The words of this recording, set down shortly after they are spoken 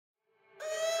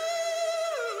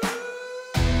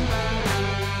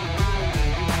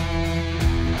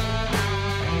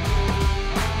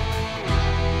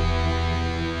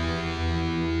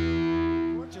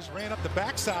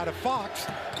backside of Fox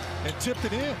and tipped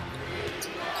it in.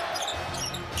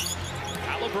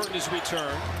 Halliburton is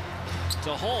returned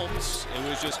to Holmes. It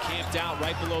was just camped out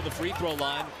right below the free throw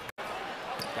line.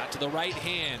 Got to the right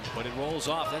hand, but it rolls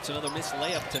off. That's another missed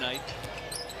layup tonight.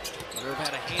 Irv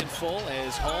had a handful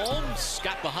as Holmes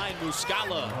got behind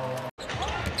Muscala.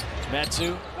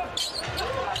 Matsu.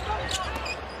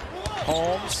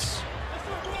 Holmes.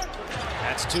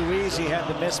 That's too easy. Had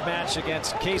the mismatch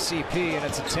against KCP, and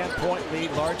it's a 10-point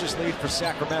lead, largest lead for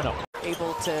Sacramento.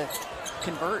 Able to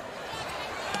convert.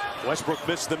 Westbrook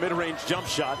missed the mid-range jump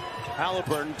shot.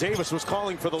 Halliburton, Davis was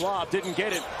calling for the lob, didn't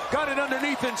get it. Got it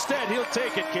underneath instead. He'll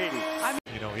take it, Katie.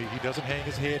 You know, he doesn't hang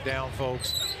his head down,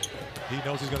 folks. He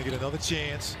knows he's going to get another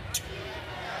chance.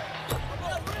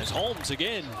 As Holmes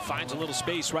again finds a little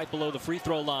space right below the free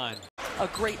throw line. A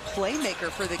great playmaker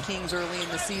for the Kings early in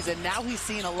the season. Now he's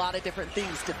seeing a lot of different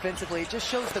things defensively. It just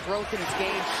shows the growth in his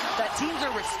game. That teams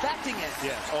are respecting it.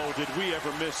 Yeah. Oh, did we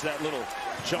ever miss that little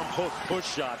jump hook push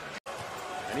shot?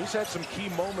 And he's had some key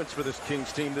moments for this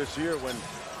Kings team this year when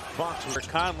Fox was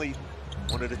Conley,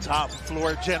 one of the top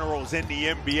floor generals in the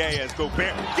NBA, as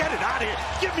Gobert. Get it out of here.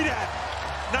 Give me that.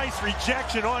 Nice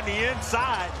rejection on the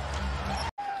inside.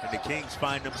 And the Kings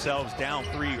find themselves down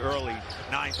 3 early.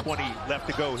 9:20 left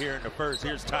to go here in the first.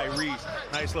 Here's Tyrese.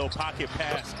 Nice little pocket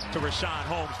pass to Richaun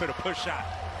Holmes for the push shot.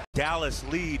 Dallas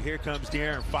lead. Here comes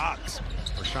De'Aaron Fox.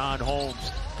 Richaun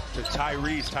Holmes to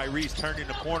Tyrese. Tyrese turning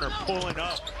the corner, pulling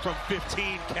up from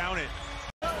 15, count it.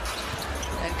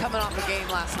 And coming off a game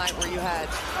last night where you had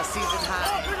a season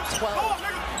high 12.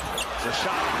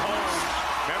 Richaun Holmes.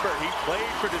 Remember, he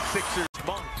played for the Sixers.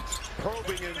 Monk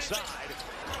probing inside.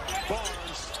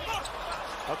 Barnes.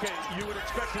 Okay, you would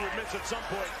expect he would miss at some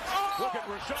point. Look at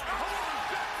Richaun Holmes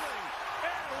dribbling.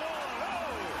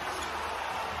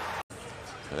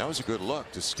 And that was a good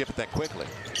look to skip it that quickly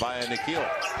by Nikhil.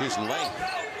 His length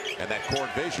and that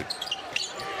court vision.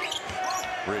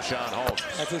 Richaun Holmes.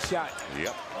 That's a shot.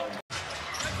 Yep.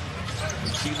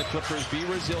 We've seen the Clippers be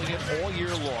resilient all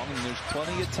year long, and there's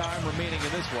plenty of time remaining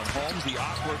in this one. Holmes, the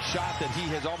awkward shot that he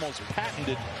has almost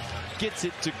patented, gets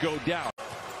it to go down.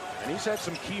 And he's had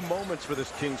some key moments for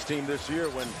this Kings team this year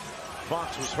when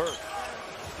Fox was hurt.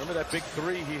 Remember that big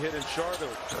three he hit in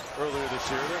Charlotte earlier this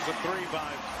year? There's a three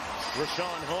by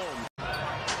Richaun Holmes.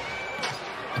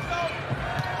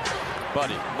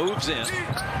 Buddy moves in,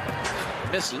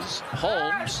 misses.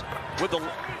 Holmes with the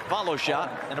follow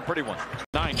shot and a pretty one.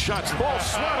 9 shots. Ball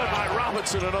swatted by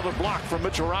Robinson. Another block from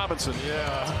Mitchell Robinson.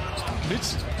 Yeah.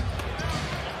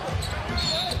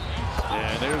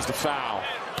 And there's the foul.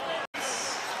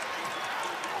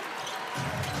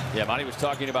 Yeah, Monty was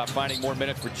talking about finding more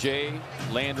minutes for Jay,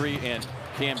 Landry, and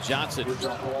Cam Johnson.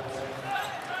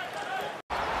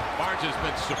 Barnes has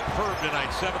been superb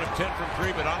tonight, 7 of 10 from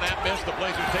 3, but on that miss, the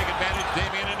Blazers take advantage.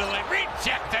 Damian into the lane,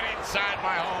 rejected inside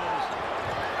by Holmes.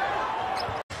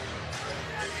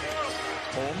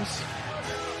 Holmes.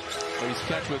 Oh, he's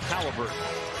catch with Halliburton.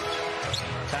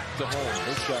 Back to Holmes.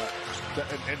 This shot.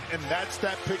 And that's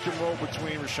that pick and roll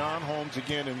between Richaun Holmes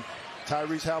again and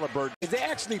Tyrese Halliburton. They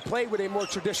actually played with a more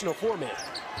traditional format,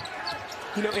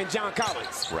 you know, in John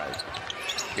Collins. Right.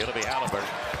 It'll be Halliburton.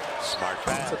 Smart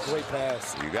pass. That's a great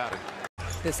pass. You got it.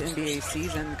 This NBA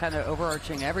season, kind of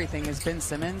overarching everything, has been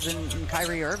Simmons and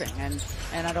Kyrie Irving. And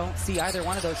I don't see either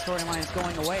one of those storylines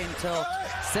going away until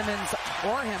Simmons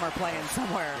or him are playing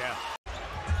somewhere. Yeah.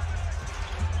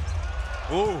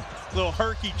 Ooh, little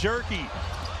herky-jerky.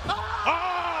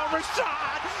 Oh,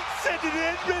 Rashad! Send it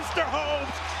in, Mr.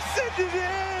 Holmes! Send it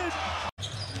in!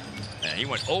 And he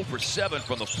went 0 for 7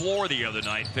 from the floor the other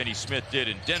night. Finney Smith did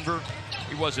in Denver.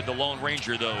 He wasn't the Lone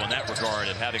Ranger, though, in that regard,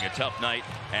 of having a tough night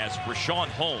as Richaun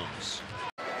Holmes.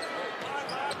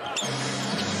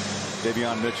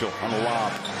 Davion Mitchell on the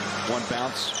lob. One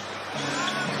bounce.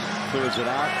 Clears it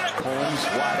out. Holmes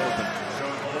wide open.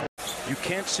 You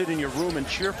can't sit in your room and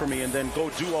cheer for me and then go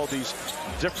do all these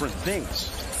different things.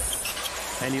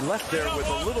 And he left there with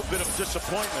a little bit of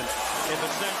disappointment in the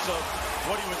sense of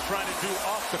what he was trying to do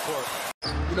off the court.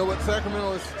 You know what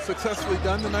Sacramento has successfully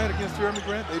done tonight against Jeremy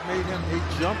Grant? They've made him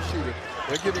a jump shooter.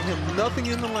 They're giving him nothing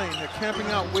in the lane. They're camping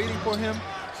out, waiting for him.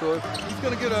 So if he's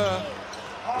going to get a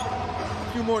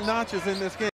few more notches in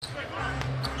this game.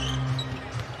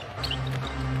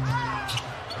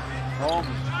 Holmes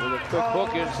with a quick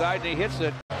hook inside, and he hits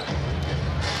it.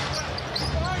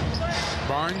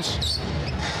 Barnes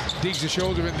digs the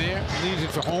shoulder in there, leaves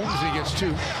it for Holmes, and he gets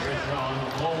 2.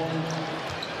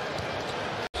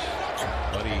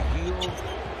 Buddy Hield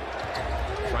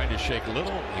trying to shake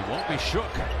Little. He won't be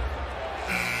shook.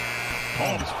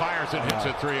 Holmes fires and hits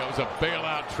a 3. It was a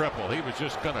bailout triple. He was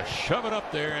just going to shove it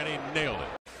up there, and he nailed it.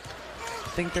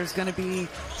 think there's going to be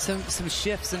some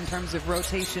shifts in terms of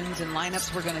rotations and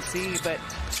lineups we're going to see, but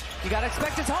you got to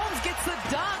expect as Holmes gets the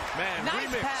dunk. Man, nice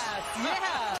remix. pass.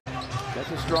 Yeah.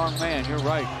 That's a strong man. You're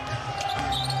right.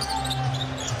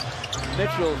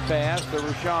 Mitchell's pass to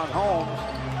Richaun Holmes.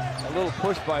 A little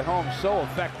push by Holmes, so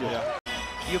effective. Yeah.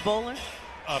 You a bowler?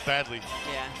 Badly.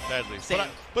 Yeah. Badly. Same.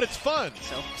 But it's fun.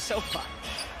 So fun.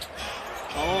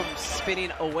 Holmes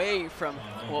spinning away from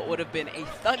what would have been a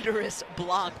thunderous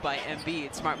block by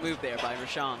Embiid. Smart move there by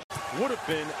Richaun. Would have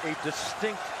been a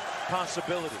distinct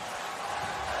possibility.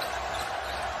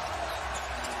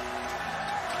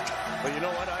 But you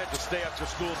know what? I had to stay after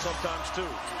school sometimes too.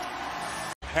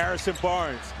 Harrison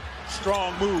Barnes,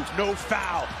 strong move, no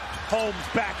foul. Holmes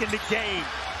back in the game.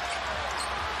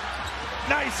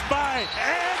 Nice find,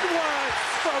 and one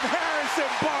from Harrison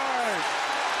Barnes.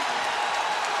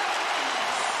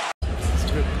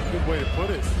 It's a good way to put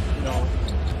it. You know,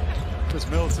 Chris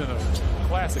Middleton, a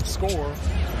classic scorer.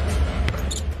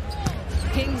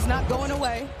 Kings not going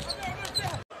away.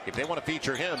 If they want to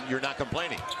feature him, you're not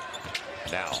complaining.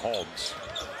 Now Holmes.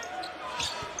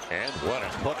 And what a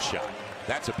hook shot.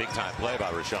 That's a big-time play by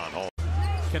Richaun Holmes.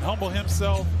 Can humble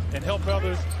himself and help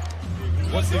others.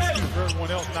 What's the excuse for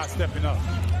everyone else not stepping up?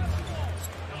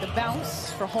 The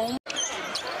bounce for Holmes.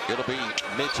 It'll be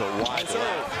Mitchell wide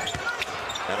left.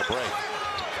 And a break.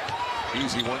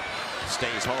 Easy one.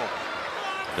 Stays home.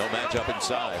 No matchup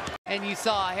inside. And you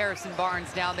saw Harrison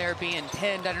Barnes down there being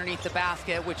pinned underneath the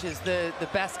basket, which is the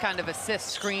best kind of assist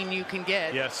screen you can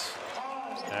get. Yes.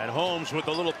 And Holmes with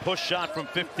a little push shot from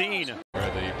 15.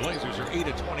 The Blazers are 8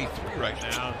 of 23 right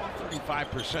now,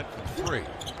 35% from 3.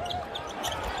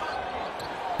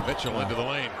 Mitchell into the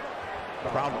lane.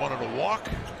 Crowd wanted to walk,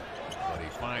 but he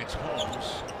finds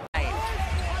Holmes.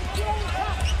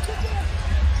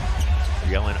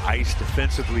 Yelling ice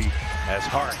defensively as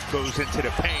Hart goes into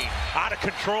the paint. Out of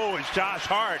control is Josh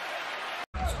Hart.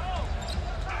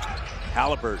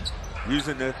 Halliburton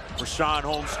using the Richaun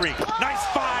Holmes screen. Nice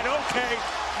find, okay.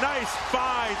 Nice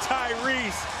find,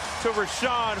 Tyrese to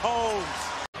Richaun Holmes.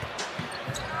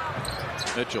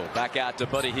 Mitchell back out to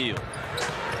Buddy Hield.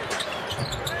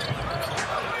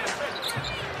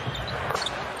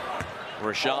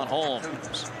 Richaun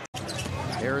Holmes.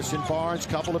 Harrison Barnes,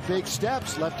 couple of big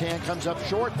steps. Left hand comes up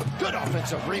short. Good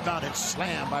offensive rebound and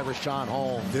slam by Richaun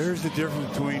Holmes. There's the difference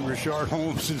between Richaun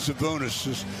Holmes and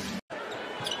Sabonis.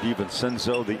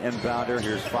 DiVincenzo, the inbounder.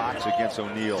 Here's Fox against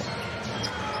O'Neal.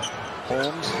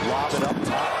 Holmes lob it up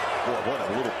top. Boy, what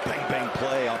a little bang-bang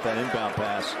play off that inbound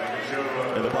pass.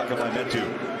 And the bucket by Metu.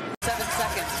 7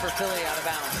 seconds for Philly out of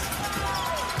bounds.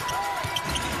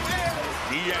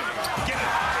 Get it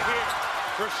out of here.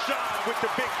 Richaun with the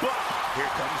big block. Here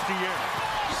comes De'Aaron.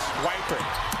 Swiper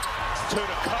to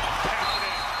the cup.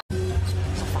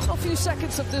 Final few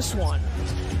seconds of this one.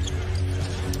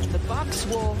 The Bucks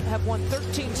will have won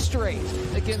 13 straight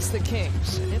against the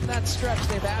Kings. In that stretch,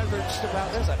 they've averaged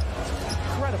about, there's an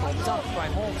incredible dunk by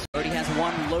Holmes. Already has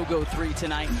one logo 3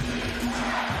 tonight.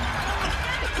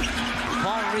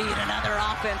 Paul Reed, another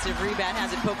offensive rebound,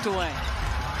 has it poked away.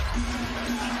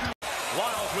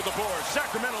 Lyles with the board.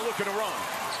 Sacramento looking to run.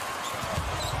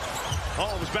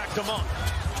 Holmes back to Monk.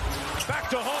 Back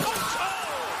to Holmes.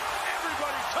 Oh!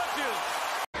 Everybody touches.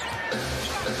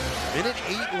 Minute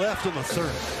 8 left in the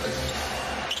third.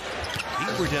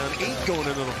 We're down 8 going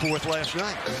into the fourth last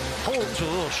night. Holmes a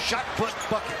little shot put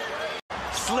bucket.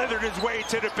 Slithered his way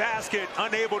to the basket,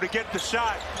 unable to get the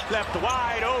shot. Left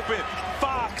wide open.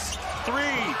 Fox, 3. Oh,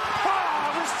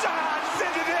 Richaun,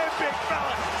 send it in, big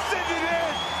fella. Send it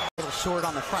in. A little short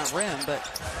on the front rim, but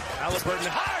Halliburton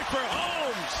high for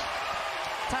Holmes.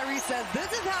 Tyrese says,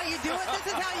 this is how you do it. This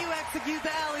is how you execute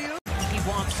the alley-oop. He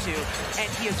wants to,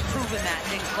 and he has proven that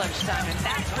in clutch time, and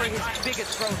that's where his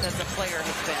biggest growth as a player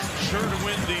has been. Sure to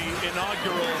win the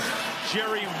inaugural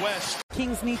Jerry West.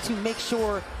 Kings need to make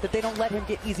sure that they don't let him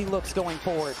get easy looks going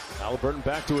forward. Halliburton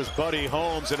back to his buddy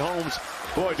Holmes, and Holmes,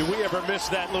 boy, do we ever miss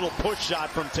that little push shot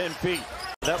from 10 feet.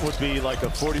 That would be like a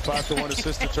 45-to-1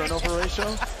 assist to turnover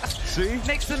ratio. See?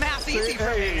 Makes the math easy for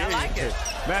me. I like it.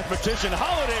 Mathematician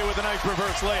Holiday with a nice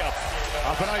reverse layup.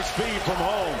 Off a nice feed from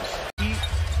Holmes. He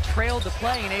trailed the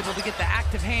play and able to get the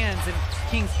active hands, and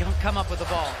Kings can come up with the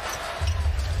ball.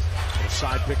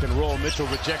 Side pick and roll. Mitchell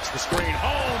rejects the screen.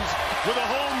 Holmes with a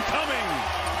homecoming.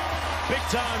 Big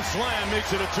time slam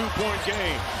makes it a 2-point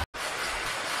game.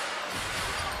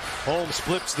 Holmes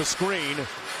flips the screen.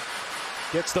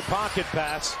 Gets the pocket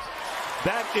pass.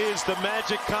 That is the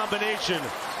magic combination.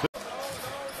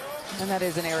 And that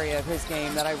is an area of his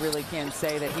game that I really can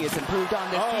say that he has improved on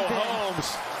this season.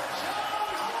 Holmes.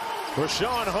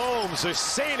 Richaun Holmes is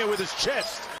saying it with his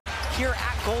chest. here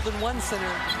at Golden One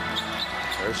Center.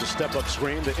 There's a step-up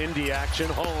screen, the Indy action.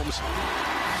 Holmes.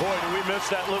 Boy, do we miss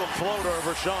that little floater of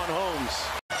Richaun Holmes.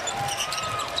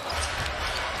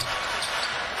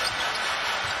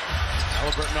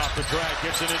 Halliburton off the drag,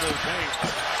 gets it into the paint.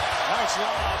 Nice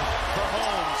lob for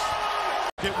Holmes.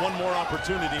 Get one more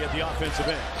opportunity at the offensive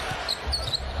end.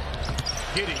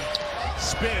 Giddey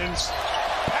spins,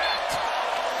 packed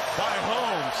by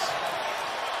Holmes.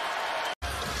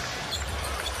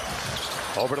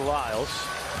 Over to Lyles.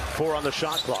 4 on the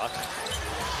shot clock.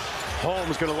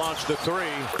 Holmes going to launch the 3.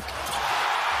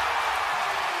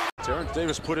 Terrence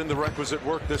Davis put in the requisite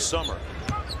work this summer.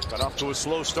 Got off to a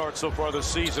slow start so far this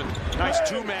season. Nice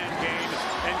two-man game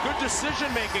and good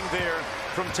decision-making there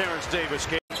from Terrence Davis.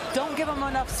 Don't give him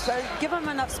enough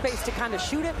space to kind of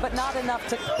shoot it, but not enough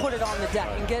to put it on the deck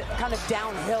and get kind of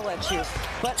downhill at you.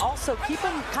 But also keep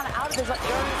him kind of out of his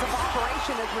areas of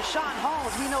operation. As Richaun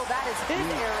Holmes, we know that is his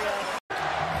area.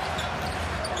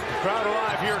 Crowd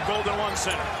alive here at Golden One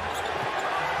Center.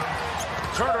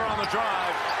 Turner on the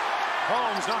drive.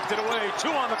 Holmes knocked it away. 2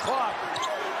 on the clock.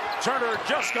 Turner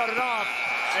just got it off,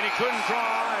 and he couldn't draw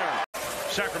iron.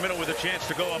 Sacramento with a chance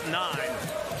to go up 9.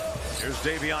 Here's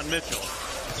Davion Mitchell.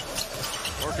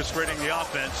 Orchestrating the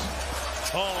offense.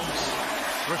 Holmes.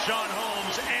 Richaun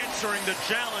Holmes answering the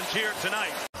challenge here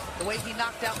tonight. The way he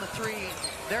knocked down the 3,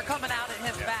 they're coming out at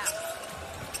him fast.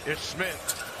 It's Smith.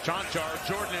 Chanchar,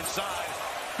 Jordan inside.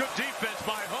 Good defense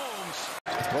by Holmes.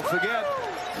 Don't forget,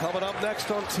 coming up next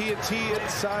on TNT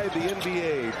Inside the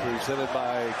NBA, presented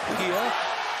by Kia.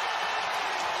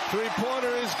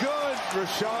 Three-pointer is good.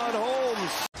 Richaun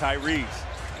Holmes. Tyrese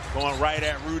going right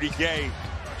at Rudy Gay.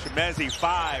 Chemezi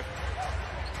 5.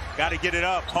 Got to get it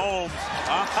up. Holmes.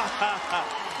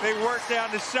 They work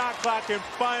down the shot clock, and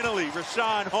finally,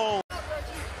 Richaun Holmes.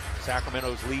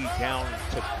 Sacramento's lead down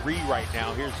to 3 right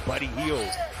now. Here's Buddy Hield.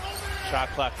 Shot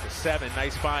clock to 7.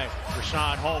 Nice find.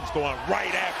 Richaun Holmes going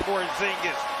right at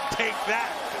Porzingis. Take that.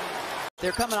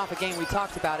 They're coming off a game, we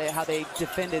talked about it, how they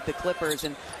defended the Clippers,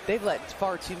 and they've let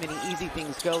far too many easy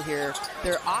things go here.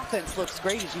 Their offense looks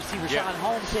great as you see Richaun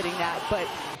Holmes hitting that, but...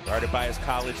 Guarded by his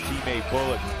college teammate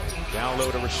Bullock. Down low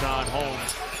to Richaun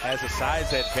Holmes. Has a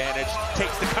size advantage.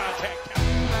 Takes the contact.